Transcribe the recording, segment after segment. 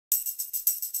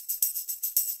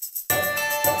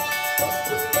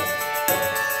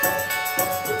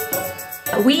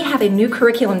We have a new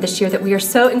curriculum this year that we are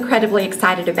so incredibly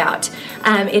excited about.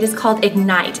 It is called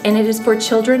Ignite, and it is for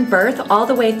children birth all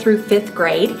the way through 5th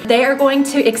grade. They are going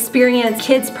to experience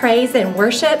kids' praise and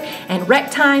worship and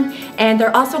rec time, and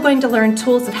they're also going to learn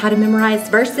tools of how to memorize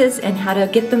verses and how to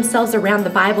get themselves around the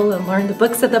Bible and learn the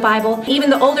books of the Bible. Even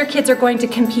the older kids are going to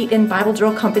compete in Bible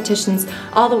drill competitions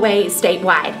all the way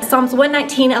statewide. Psalms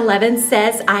 119:11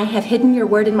 says, "I have hidden your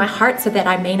word in my heart so that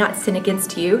I may not sin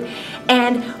against you."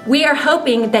 And we are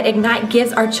hoping that Ignite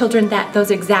gives our children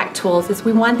those exact tools, as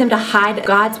we want them to hide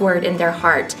God's word in their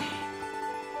heart.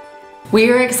 We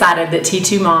are excited that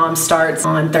T2 Mom starts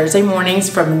on Thursday mornings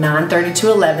from 9:30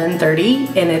 to 11:30,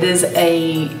 and it is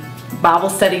a Bible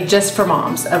study just for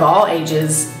moms of all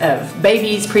ages, of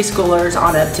babies, preschoolers,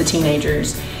 on up to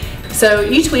teenagers. So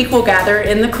each week we'll gather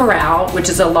in the corral, which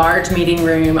is a large meeting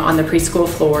room on the preschool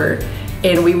floor,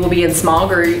 and we will be in small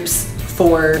groups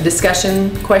for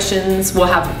discussion questions. We'll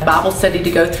have a Bible study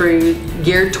to go through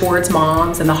geared towards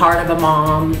moms and the heart of a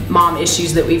mom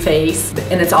issues that we face.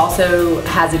 And it also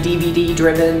has a DVD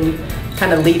driven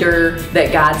kind of leader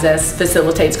that guides us,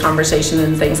 facilitates conversation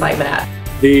and things like that.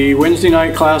 The Wednesday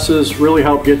night classes really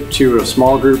help get to a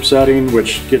small group setting,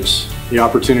 which gets the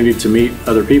opportunity to meet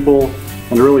other people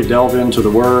and to really delve into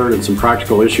the Word and some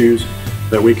practical issues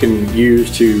that we can use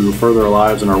to further our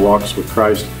lives and our walks with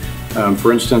Christ.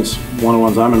 For instance, one of the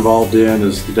ones I'm involved in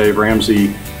is the Dave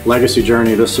Ramsey Legacy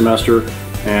Journey this semester,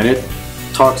 and it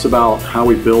talks about how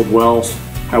we build wealth,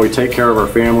 how we take care of our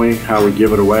family, how we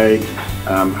give it away,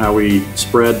 how we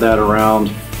spread that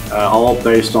around, all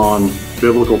based on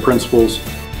biblical principles.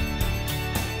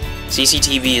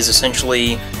 CCTV is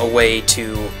essentially a way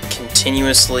to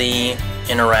continuously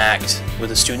interact with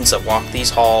the students that walk these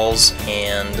halls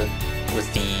and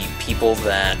with the people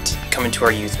that come into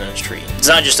our youth ministry. It's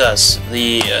not just us,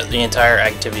 the entire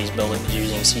activities building is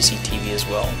using CCTV as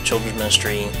well, children's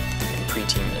ministry and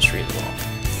preteen ministry as well.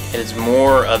 It is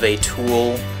more of a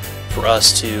tool for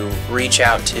us to reach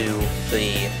out to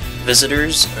the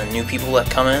visitors and new people that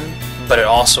come in, but it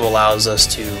also allows us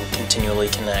to continually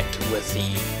connect with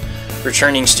the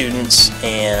returning students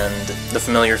and the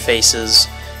familiar faces.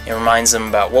 It reminds them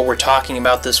about what we're talking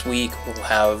about this week. We'll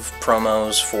have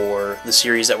promos for the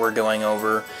series that we're going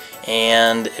over,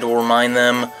 and it will remind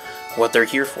them what they're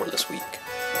here for this week.